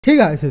Hey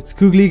guys, it's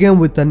Kugli again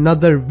with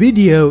another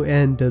video,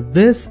 and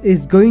this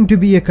is going to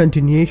be a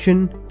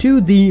continuation to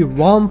the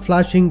ROM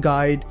flashing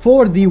guide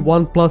for the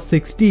OnePlus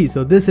 6T.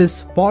 So this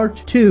is part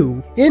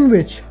 2, in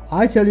which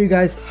I tell you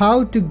guys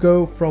how to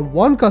go from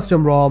one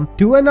custom ROM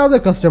to another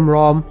custom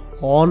ROM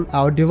on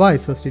our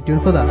device. So stay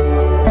tuned for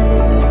that.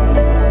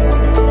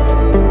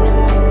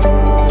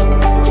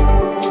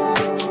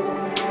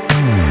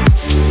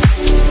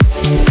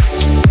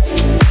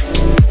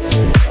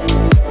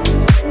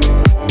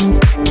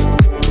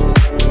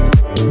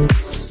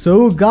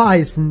 So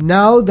guys,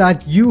 now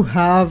that you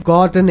have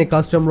gotten a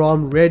custom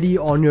ROM ready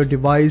on your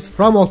device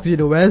from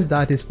OxygenOS,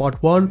 that is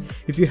part 1.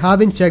 If you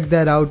haven't checked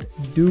that out,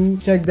 do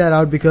check that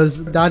out,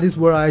 because that is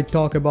where I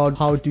talk about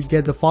how to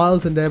get the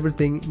files and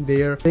everything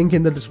there. Link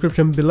in the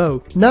description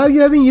below. Now you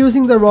have been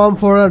using the ROM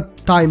for a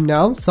time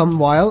now, some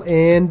while,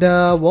 and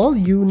well,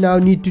 you now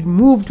need to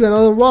move to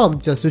another ROM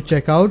just to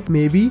check out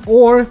maybe,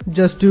 or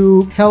just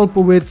to help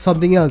with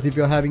something else. If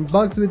you're having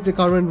bugs with the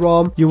current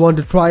ROM, you want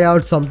to try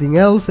out something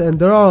else, and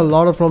there are a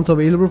lot of ROMs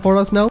available for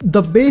us now.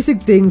 The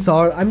basic things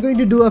are, I'm going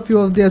to do a few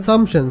of the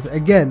assumptions.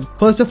 Again,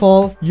 first of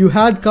all, you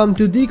had come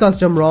to the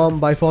custom ROM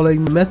by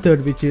following the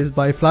method, which is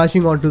by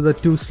flashing onto the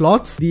two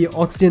slots. The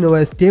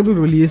OxygenOS stable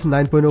release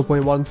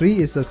 9.0.13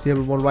 is the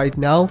stable one right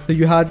now. So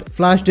you had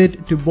flashed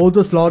it to both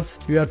the slots.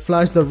 You had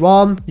flashed the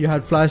ROM, you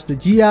had flashed the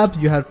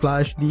GApps, you had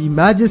flashed the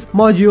Magisk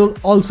module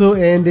also,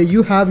 and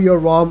you have your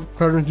ROM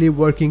currently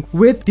working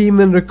with Team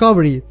in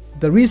Recovery.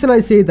 The reason I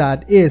say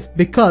that is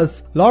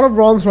because a lot of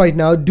ROMs right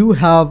now do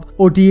have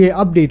OTA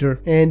updater,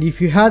 and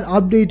if you had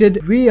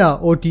updated via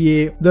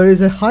OTA, there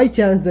is a high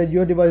chance that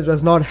your device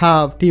does not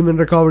have Team in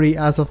Recovery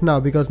as of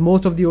now, because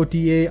most of the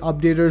OTA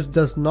updaters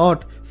does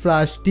not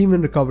flash Team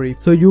in Recovery.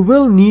 So you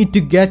will need to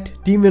get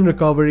Team in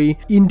Recovery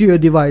into your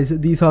device.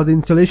 These are the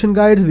installation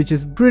guides, which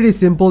is pretty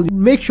simple.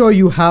 Make sure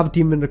you have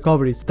Team in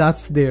Recovery.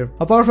 That's there.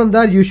 Apart from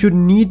that, you should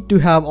need to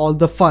have all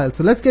the files.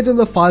 So let's get into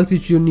the files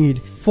which you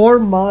need. For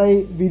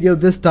my video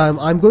this time,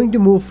 I'm going to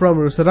move from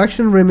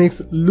Resurrection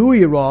Remix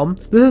Louis ROM.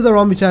 This is the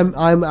ROM which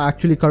I'm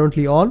actually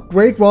currently on.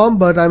 Great ROM,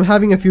 but I'm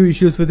having a few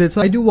issues with it,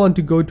 so I do want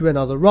to go to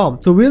another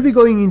ROM. So we'll be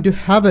going into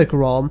Havoc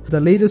ROM.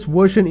 The latest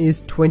version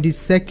is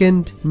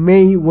 22nd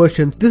May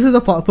version. This is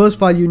the first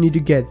file you need to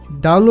get.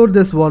 Download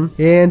this one,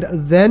 and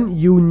then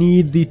you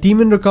need the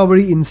Team in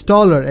Recovery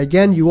installer.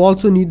 Again, you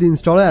also need the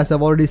installer, as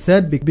I've already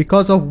said,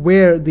 because of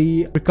where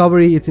the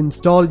recovery is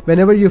installed.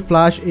 Whenever you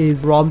flash a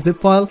ROM zip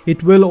file,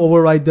 it will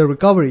overwrite the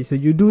recovery, so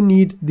you do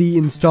need the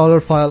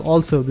installer file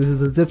also. This is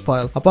a zip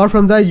file. Apart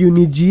from that, you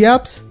need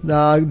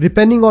GApps,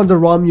 depending on the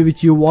ROM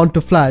which you want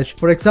to flash.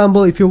 For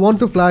example, if you want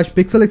to flash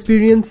Pixel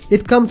Experience,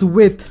 it comes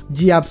with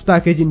GApps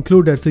package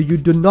included, so you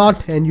do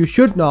not and you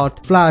should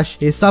not flash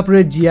a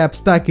separate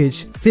GApps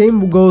package.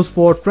 Same goes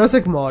for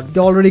Tresec Mod. It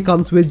already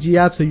comes with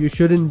GApps, so you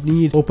shouldn't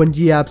need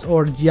OpenGApps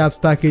or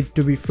GApps package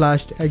to be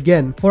flashed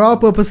again. For our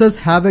purposes,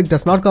 Havoc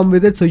does not come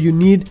with it, so you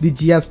need the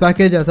GApps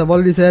package. As I've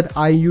already said,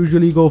 I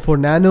usually go for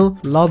Nano.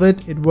 Love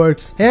it, it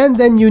works. And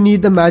then you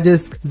need the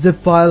Magisk zip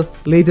file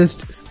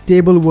latest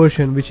stable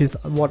version, which is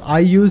what I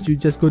used. You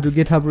just go to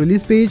GitHub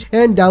release page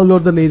and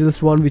download the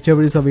latest one,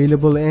 whichever is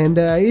available, and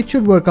it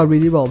should work out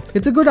really well.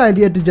 It's a good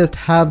idea to just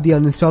have the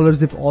uninstaller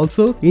zip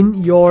also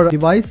in your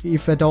device.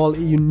 If at all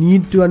you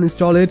need to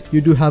uninstall it,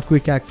 you do have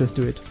quick access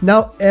to it.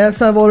 Now,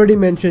 as I've already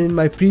mentioned in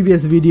my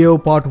previous video,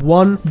 part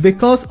 1,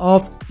 because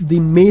of the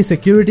May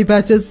security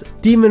patches,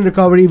 Team in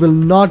Recovery will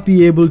not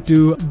be able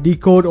to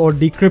decode or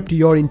decrypt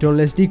your internal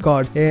SD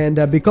card,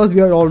 and because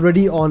we are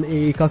already on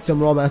a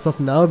custom ROM as of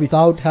now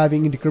without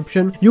having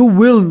decryption, you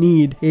will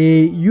need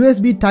a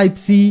USB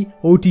Type-C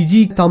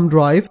OTG thumb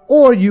drive,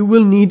 or you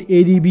will need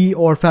ADB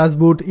or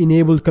fastboot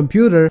enabled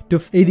computer to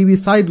ADB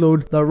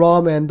sideload the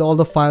ROM and all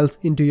the files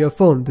into your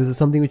phone. This is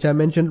something which I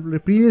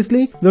mentioned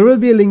previously. There will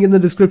be a link in the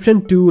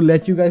description to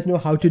let you guys know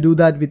how to do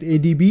that with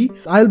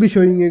ADB. I'll be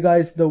showing you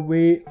guys the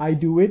way I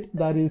do it,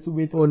 that is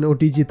with an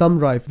OTG thumb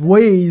drive.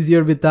 Way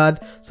easier with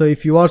that. So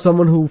if you are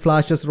someone who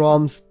flashes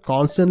ROMs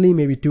constantly,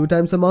 maybe 2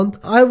 times a month,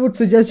 I would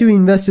suggest you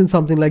invest in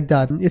something like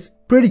that. It's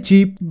pretty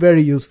cheap,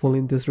 very useful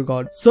in this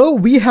regard. So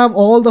we have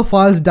all the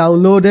files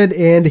downloaded,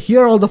 and here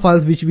are all the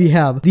files which we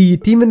have. The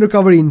Team in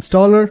Recovery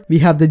installer, we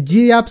have the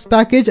GApps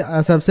package.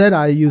 As I've said,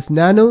 I use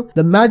Nano.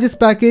 The Magisk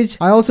package,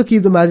 I also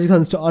keep the Magisk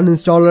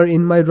uninstaller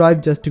in my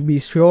drive just to be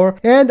sure,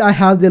 and I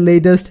have the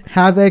latest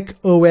Havoc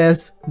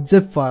OS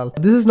zip file.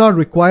 This is not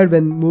required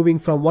when moving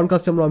from one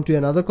custom ROM to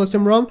another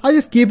custom ROM. I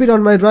just keep it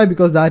on my drive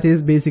because that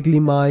is basically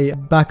my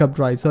backup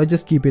drive, so I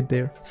just keep it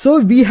there. So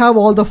we have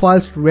all the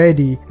files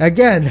ready.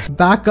 Again,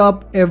 back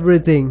up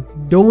everything.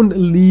 Don't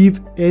leave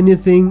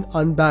anything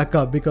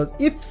unbackup, because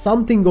if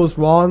something goes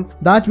wrong,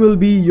 that will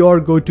be your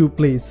go-to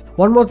place.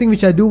 One more thing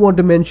which I do want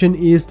to mention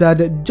is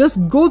that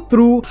just go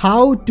through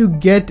how to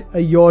get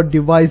your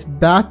device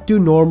back to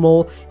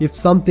normal if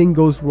something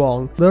goes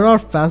wrong. There are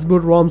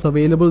fastboot ROMs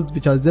available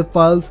which are zip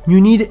files. You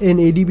need an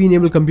ADB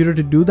enabled computer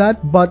to do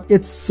that, but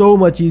it's so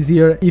much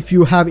easier. If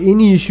you have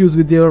any issues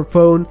with your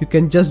phone, you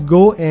can just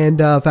go and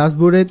fast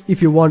boot it.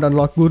 If you want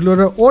unlock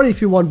bootloader, or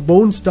if you want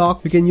bone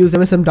stock, you can use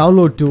MSM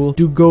download tool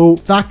to go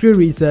factory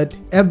reset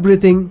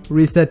everything,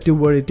 reset to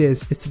where it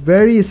is. It's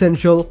very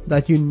essential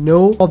that you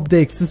know of the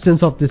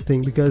existence of this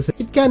thing, because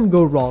it can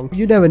go wrong,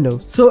 you never know.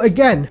 So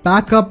again,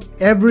 back up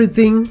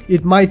everything.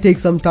 It might take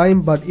some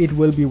time, but it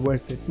will be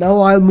worth it. Now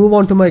I'll move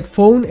on to my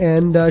phone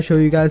and show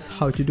you guys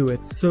how to do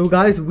it. So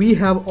guys, we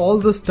have all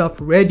the stuff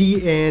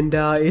ready, and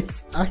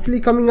it's actually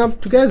coming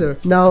up together.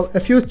 Now a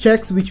few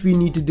checks which we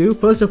need to do.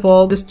 First of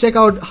all, just check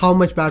out how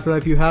much battery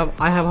life you have.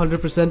 I have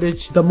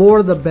 100%. The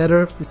more the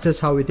better. It's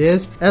just how it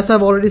is. As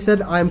I've already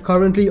said, I'm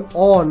currently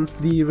on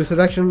the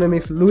Resurrection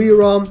Remix Louis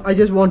ROM. I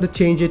just want to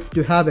change it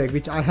to Havoc,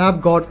 which I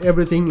have got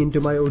everything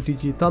into my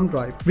OTG thumb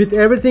drive. With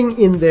everything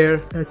in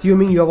there,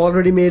 assuming you have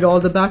already made all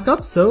the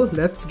backups, so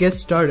let's get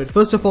started.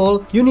 First of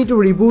all, you need to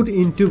reboot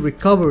into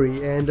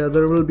recovery, and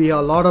there will be a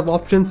lot of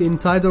options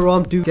inside the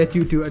ROM to get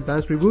you to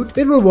advanced reboot.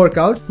 It will work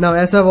out. Now,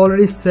 as I've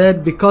already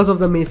said, because of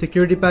the main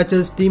security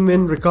patches,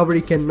 TeamWin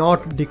recovery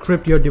cannot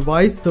decrypt your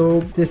device,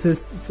 so this is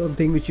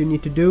something which you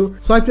need to do.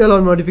 Swipe to allow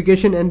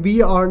notification, and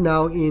we are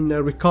now in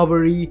a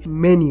recovery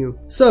menu.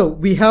 So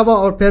we have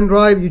our pen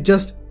drive, you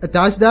just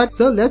attach that.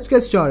 So let's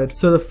get started.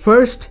 So the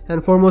first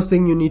and foremost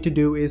thing you need to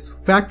do is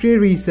factory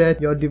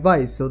reset your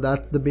device. So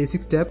that's the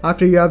basic step.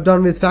 After you have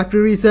done with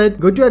factory reset,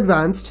 go to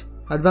advanced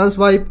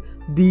wipe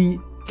the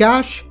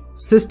cache,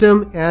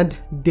 system and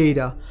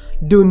data.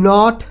 Do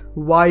not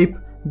wipe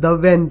the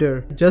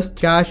vendor, just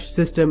cache,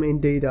 system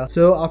and data.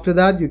 So after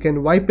that you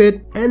can wipe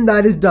it, and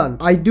that is done.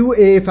 I do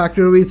a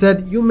factory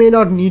reset. You may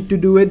not need to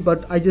do it,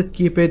 but I just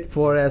keep it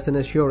for as an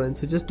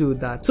assurance, so just do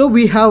that. So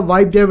we have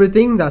wiped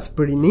everything. That's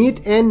pretty neat.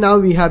 And now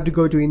we have to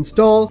go to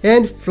install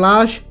and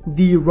flash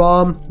the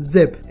ROM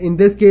zip. In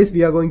this case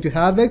we are going to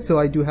Havoc, so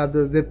I do have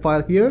the zip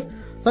file here,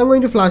 so I'm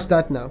going to flash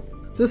that now.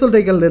 This will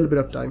take a little bit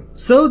of time.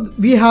 So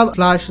we have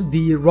flashed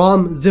the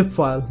ROM zip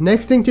file.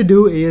 Next thing to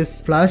do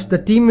is flash the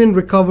TeamWin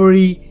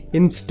recovery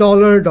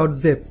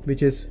installer.zip,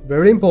 which is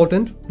very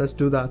important. Let's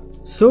do that.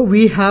 So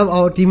we have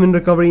our TeamWin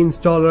recovery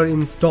installer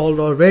installed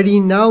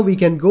already. Now we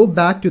can go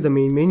back to the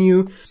main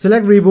menu,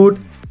 select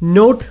reboot,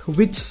 note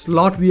which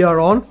slot we are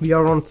on. We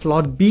are on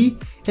slot B,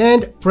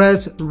 and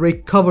press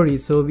recovery.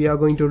 So we are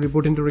going to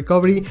reboot into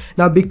recovery.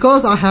 Now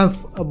because I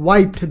have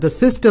wiped the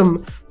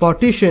system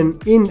partition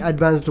in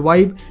advanced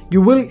wipe,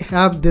 you will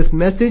have this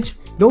message.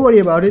 Don't worry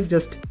about it,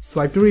 just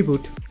swipe to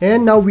reboot.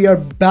 And now we are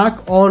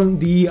back on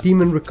the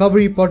TeamWin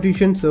recovery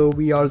partition, so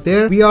we are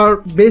there. We are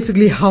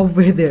basically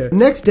halfway there.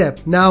 Next step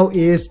now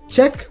is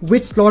check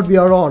which slot we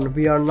are on.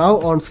 We are now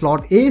on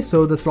slot A,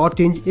 so the slot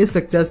change is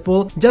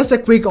successful. Just a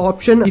quick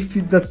option,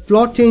 if the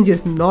slot change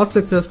is not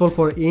successful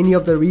for any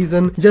of the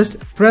reason, just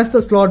press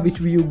the slot which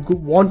you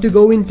want to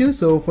go into.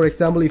 So for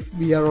example, if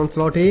we are on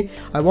slot A,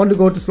 I want to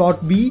go to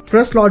slot B,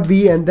 press slot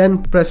B and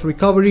then press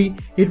recovery.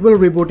 It will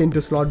reboot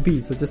into slot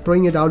B, so just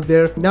throwing it out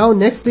there. Now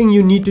next thing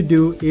you need to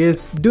do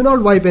is do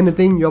not wipe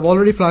anything. You have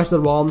already flashed the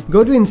ROM.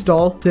 Go to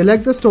install,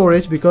 select the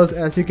storage, because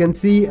as you can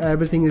see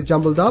everything is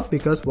jumbled up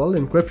because, well,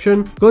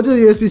 encryption. Go to the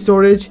USB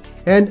storage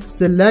and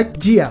select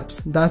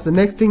GApps. That's the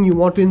next thing you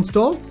want to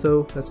install,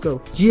 so let's go.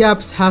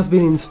 GApps has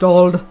been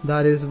installed.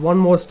 That is one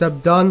more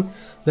step done.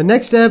 The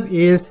next step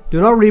is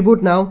do not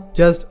reboot now,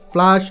 just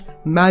flash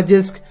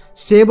Magisk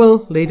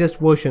stable latest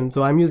version.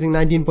 So I'm using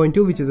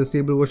 19.2, which is a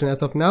stable version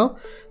as of now.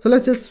 So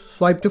let's just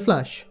swipe to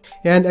flash.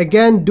 And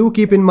again, do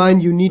keep in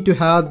mind you need to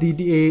have the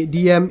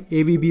DM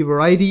AVB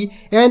variety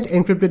and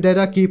encrypted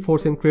data, keep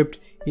force encrypt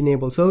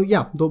enabled. So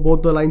yeah,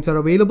 both the lines are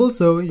available,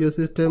 so your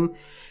system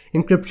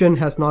encryption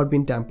has not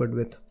been tampered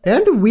with.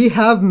 And we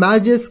have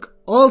Magisk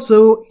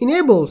also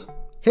enabled.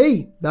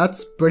 Hey,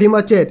 that's pretty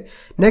much it.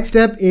 Next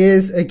step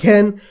is,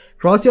 again,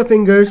 cross your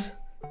fingers,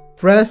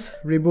 press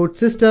reboot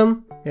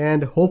system,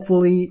 and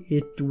hopefully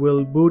it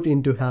will boot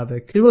into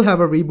Havoc. It will have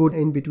a reboot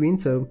in between,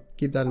 so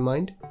keep that in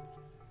mind.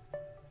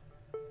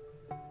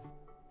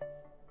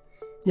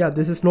 Yeah,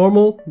 this is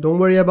normal. Don't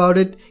worry about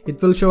it.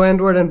 It will show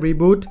Android and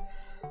reboot.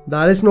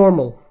 That is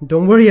normal.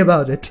 Don't worry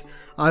about it.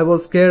 I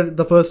was scared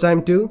the first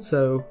time too,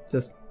 so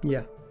just,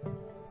 yeah.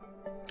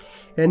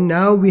 And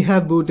now we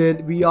have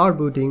booted, we are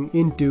booting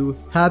into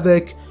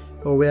Havoc.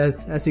 Oh,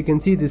 as you can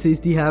see, this is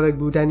the Havoc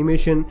boot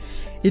animation.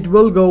 It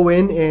will go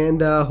in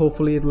and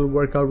hopefully it will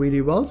work out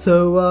really well.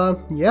 So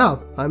yeah,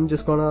 I'm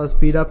just gonna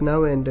speed up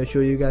now and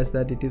show you guys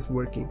that it is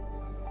working.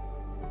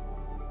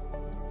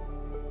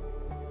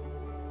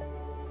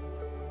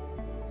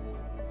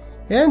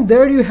 And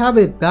there you have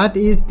it. That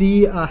is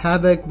the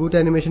Havoc boot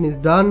animation is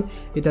done.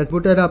 It has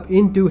booted up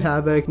into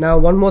Havoc. Now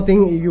one more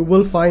thing, you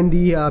will find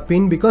the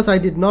pin, because I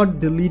did not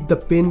delete the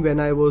pin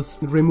when I was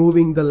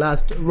removing the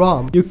last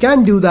ROM. You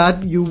can do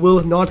that. You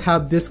will not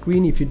have this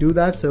screen if you do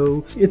that,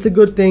 so it's a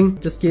good thing.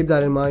 Just keep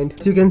that in mind.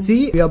 As you can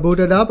see, we are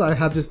booted up. I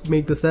have to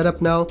make the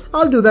setup now.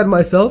 I'll do that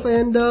myself,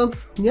 and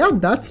yeah,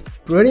 that's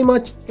pretty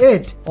much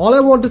it. All I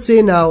want to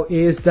say now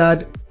is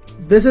that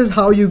this is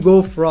how you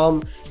go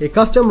from a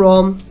custom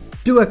ROM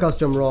to a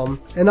custom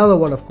ROM, another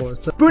one of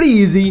course. So pretty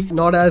easy,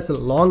 not as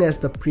long as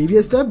the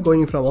previous step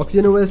going from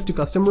OxygenOS to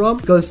custom ROM,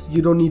 because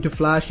you don't need to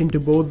flash into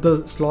both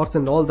the slots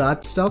and all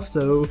that stuff.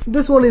 So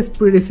this one is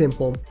pretty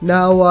simple.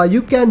 Now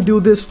you can do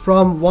this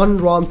from one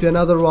ROM to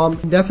another ROM.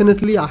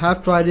 Definitely I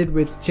have tried it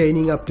with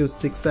chaining up to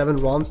 6-7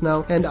 ROMs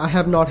now, and I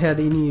have not had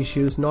any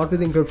issues, not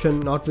with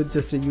encryption, not with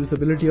just the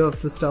usability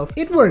of the stuff.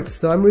 It works,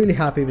 so I'm really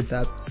happy with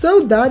that.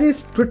 So that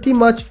is pretty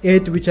much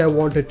it which I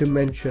wanted to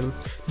mention.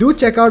 Do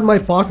check out my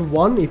part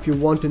 1 if you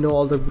want to know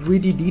all the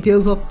gritty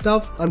details of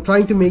stuff. I'm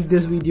trying to make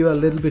this video a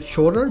little bit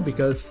shorter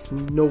because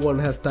no one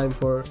has time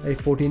for a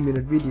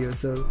 14-minute video.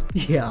 So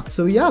yeah,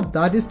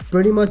 that is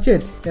pretty much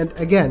it. And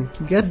again,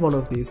 get one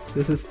of these.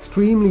 This is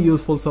extremely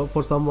useful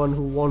for someone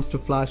who wants to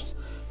flash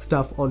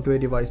stuff onto a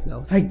device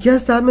now. I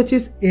guess that much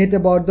is it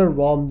about the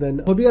ROM then.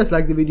 Hope you guys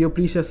liked the video.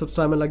 Please share,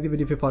 subscribe and like the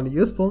video if you found it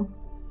useful.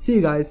 See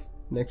you guys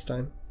next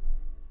time.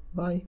 Bye.